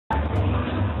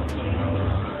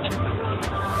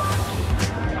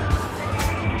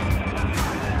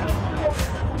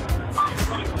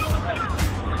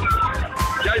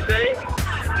Josie,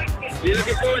 you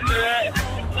looking forward to it?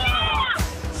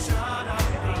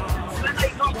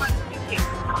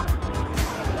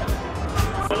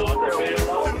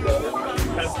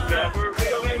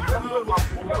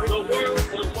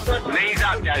 Knees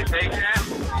up, Josie, yeah?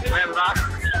 Remember?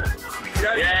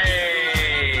 Yay!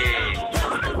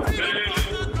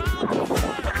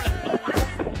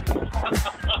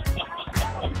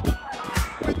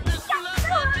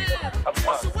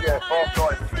 Yeah, 4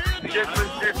 points.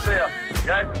 Just there,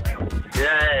 okay?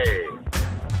 Yay!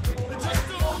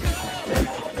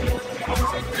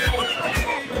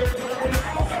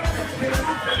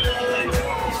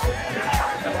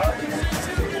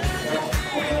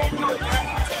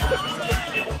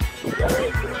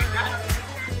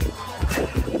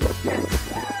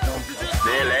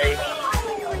 Really?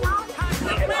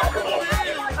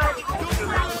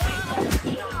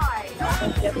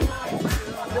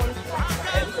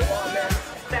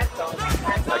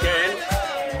 Again?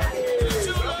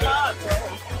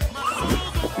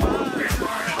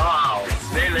 Wow,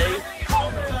 really?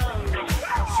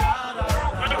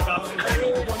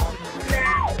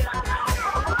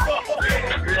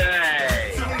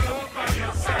 Yay!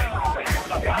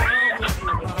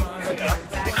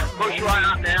 Push right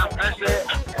up now, that's it.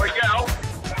 There we go.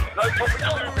 No popping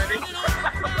up, ready?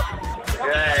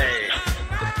 Yay!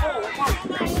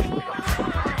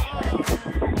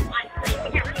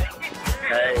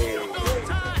 Hey.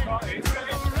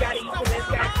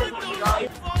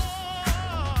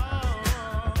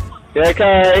 You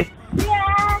okay?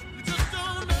 Yeah.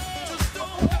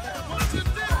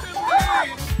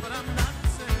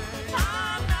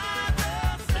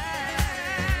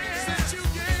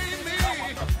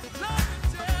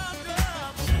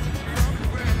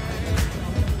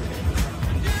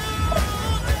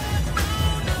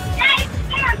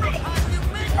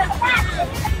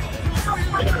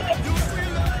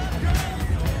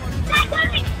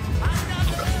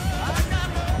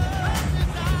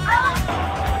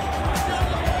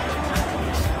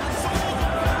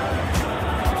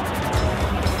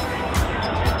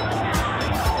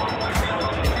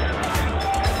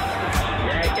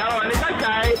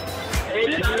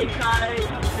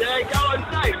 Yeah, go on,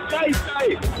 stay.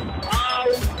 Oh,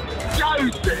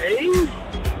 Josie,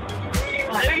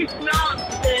 it's not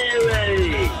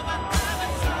scary.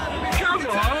 Come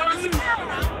on.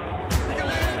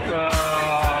 Oh,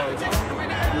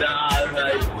 no,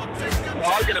 mate.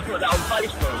 Well, I'm going to put that on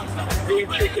Facebook. You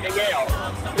chickening out.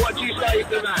 What do you say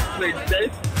to that,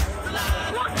 princess?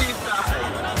 What do you say?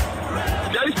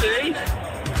 Josie,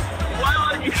 why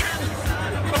aren't you...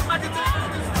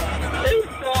 It's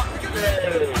not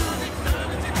scary.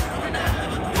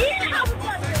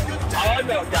 I'm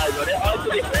not going on it, I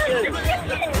did it for you.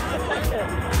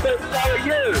 But so are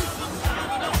you.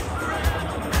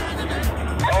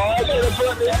 Oh, I'm going to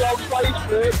put this on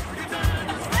Facebook.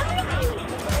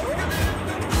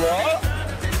 What?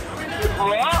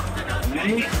 Me?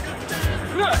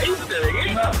 Look, he's doing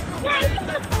it.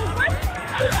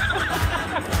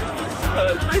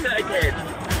 Say that again.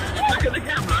 Look at the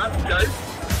camera, Joe.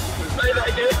 Say that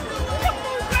again.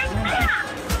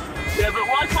 Yeah, but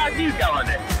why can't you go on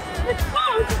it?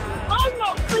 Because I'm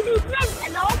not fully drunk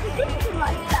and I'll be thinking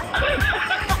like that.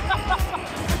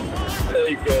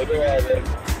 Very good, alright then.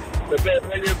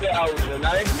 When you're a bit older,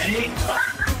 eh? Me?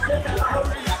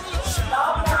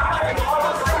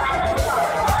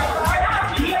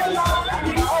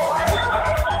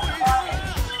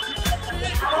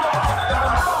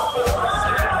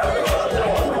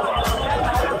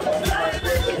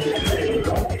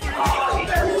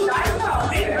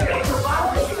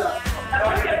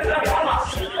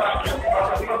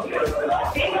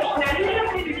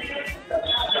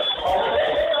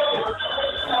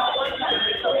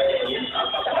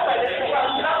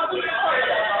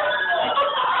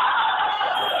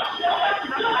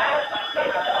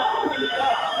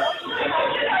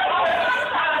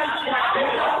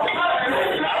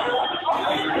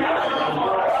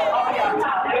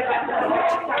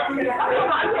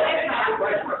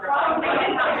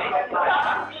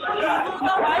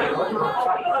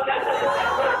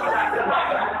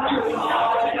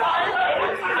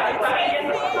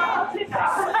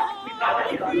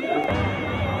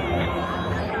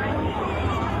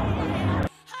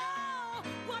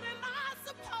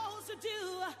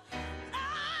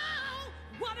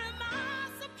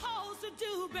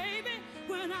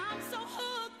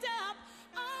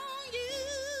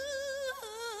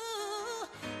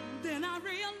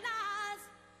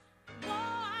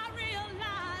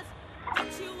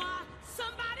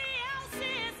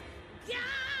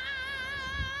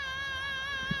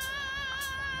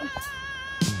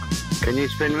 Can you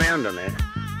spin round on it?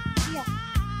 Yeah.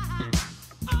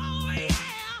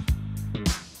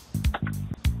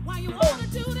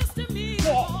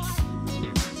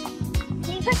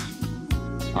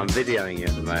 I'm videoing you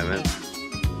at the moment.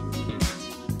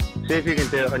 See if you can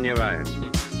do it on your own.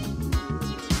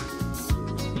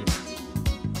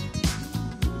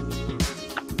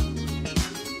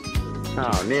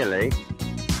 Oh, nearly.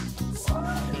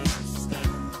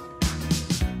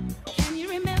 Can you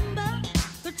remember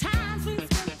the times we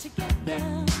spent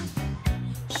together,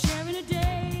 sharing the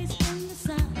days in the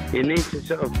sun? You need to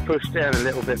sort of push down a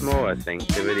little bit more, I think,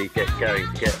 to really get going,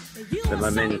 to get the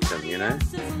momentum, you know?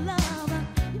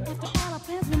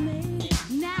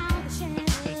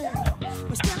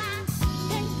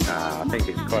 I think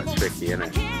it's quite tricky, isn't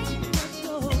it?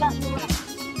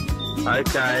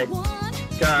 Okay,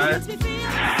 go.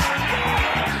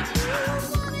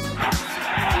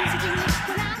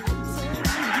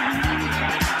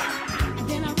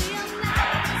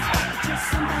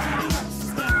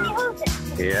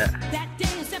 Yeah. That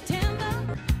day in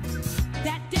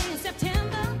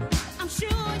September, I'm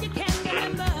sure you can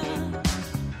remember.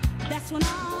 That's when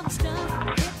all the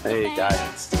stuff. There you go.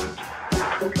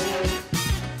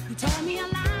 You told me a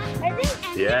lie.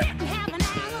 Yeah. Didn't have an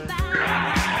alibi.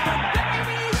 But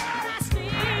baby, yet I still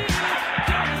care.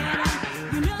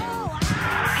 You know I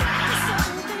so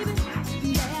baby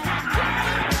that I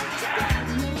can't let you go.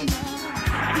 No,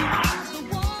 you are the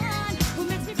one who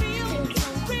makes me feel so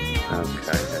real.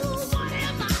 Okay. What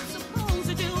am I supposed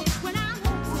to do when I'm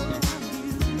hopeful of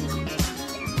you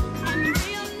and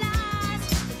realize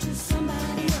that you're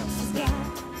somebody else's guy?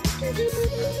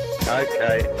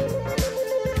 Okay.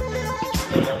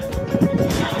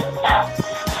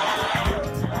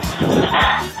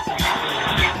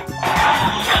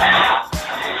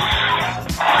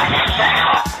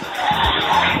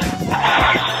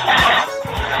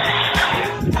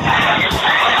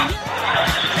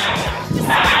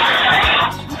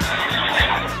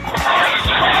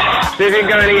 See if you can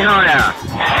go any higher.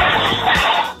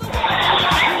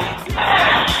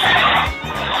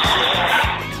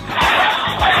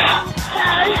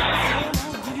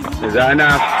 Is that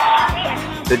enough?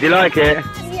 Did you like it?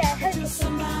 Yeah.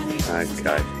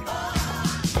 Okay.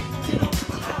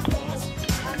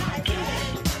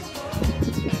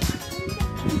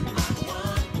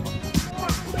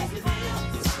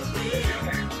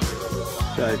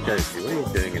 So, Josie, what are you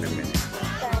doing in a minute?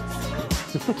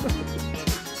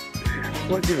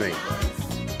 What do you mean?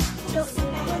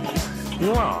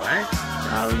 Why?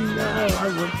 Oh no, I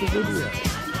want the video.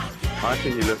 I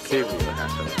think you look cute with your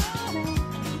hat on.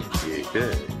 You do.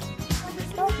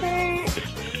 Okay.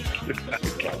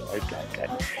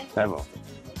 Come on.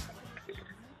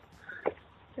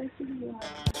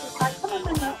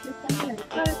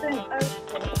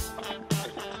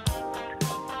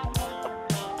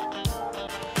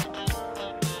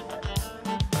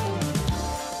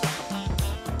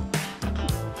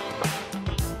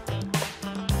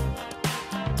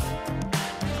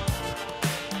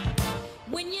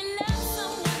 When you love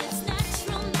someone, it's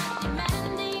natural, not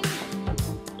demanding.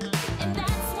 And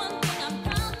that's one thing I'm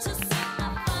proud to say I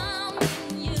found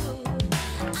in you.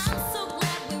 I'm so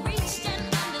glad we reached an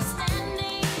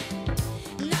understanding.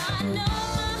 Now I know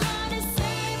my heart is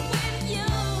safe with you.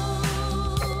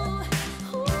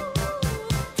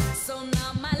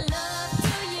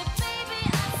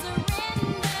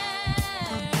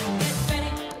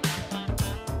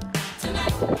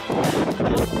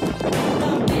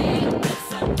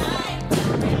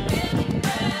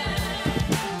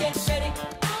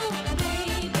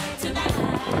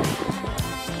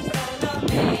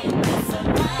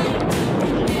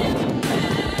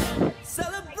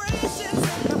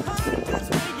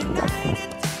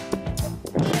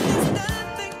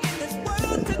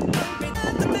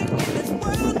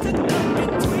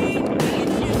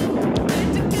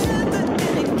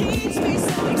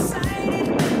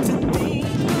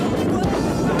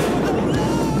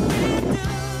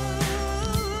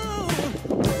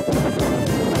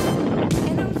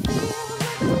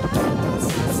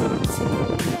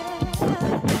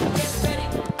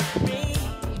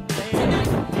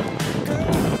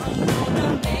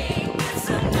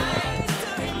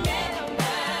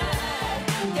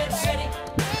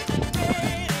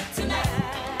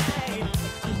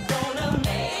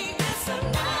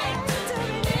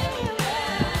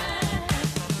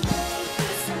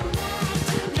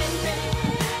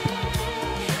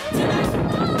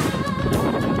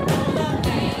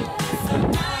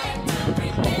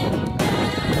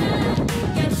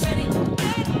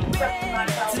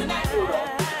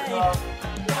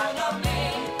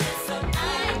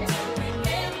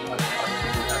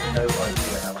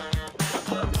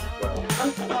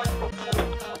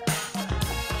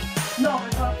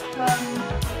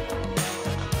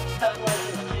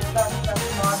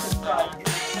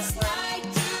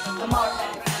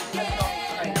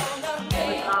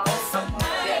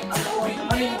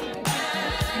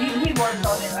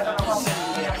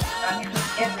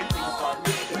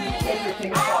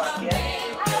 everything apart,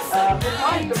 yeah.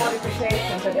 Behind the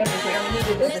modifications and everything, I mean,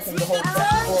 he did everything, the whole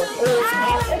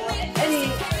set, any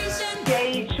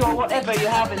gauge or whatever you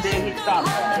have in there, he's done,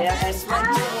 yeah. And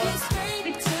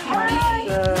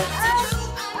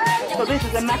so this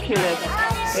is immaculate,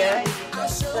 yeah.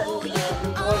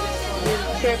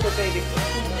 Careful, baby.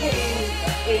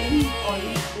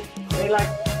 They like,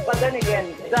 but then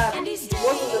again, that wasn't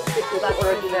the stick with that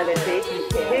originality.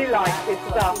 He liked his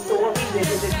stuff, so what he did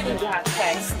is he had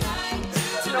text.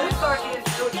 So we started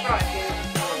to try it.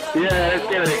 Yeah, let's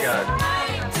give it a go.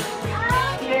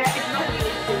 Yeah, it's not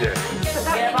really.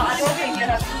 Yeah, but I don't think you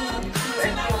have two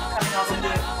engines coming out of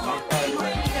this.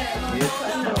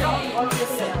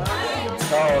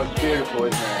 Oh, it's beautiful,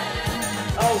 isn't it?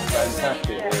 Oh,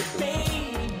 fantastic.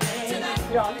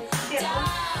 John.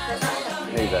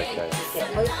 He's okay.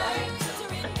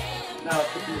 No,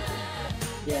 it's beautiful.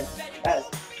 Yes, that's,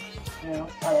 you know,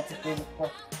 I have to say this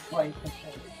stuff. Why you can say.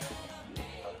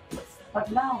 But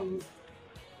now,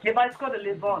 if I got to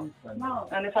live on, no.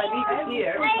 And if I leave it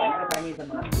here, I need the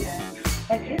money. Yeah.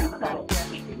 And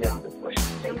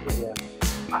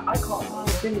I can't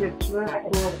think it's right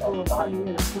for 5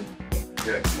 minutes.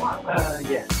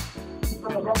 Yeah.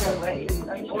 From a wrong way.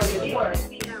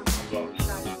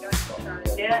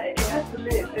 Yeah, it has to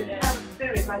live. It has to do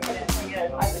it like anything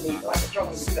else, I believe, like a drum,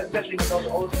 especially with those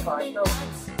old cars. So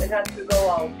it has to go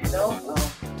out, you know?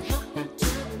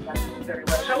 Very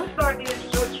well. Shall we start the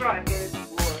short track?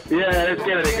 Yeah, let's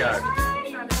give it a go.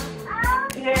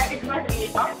 Yeah, exactly.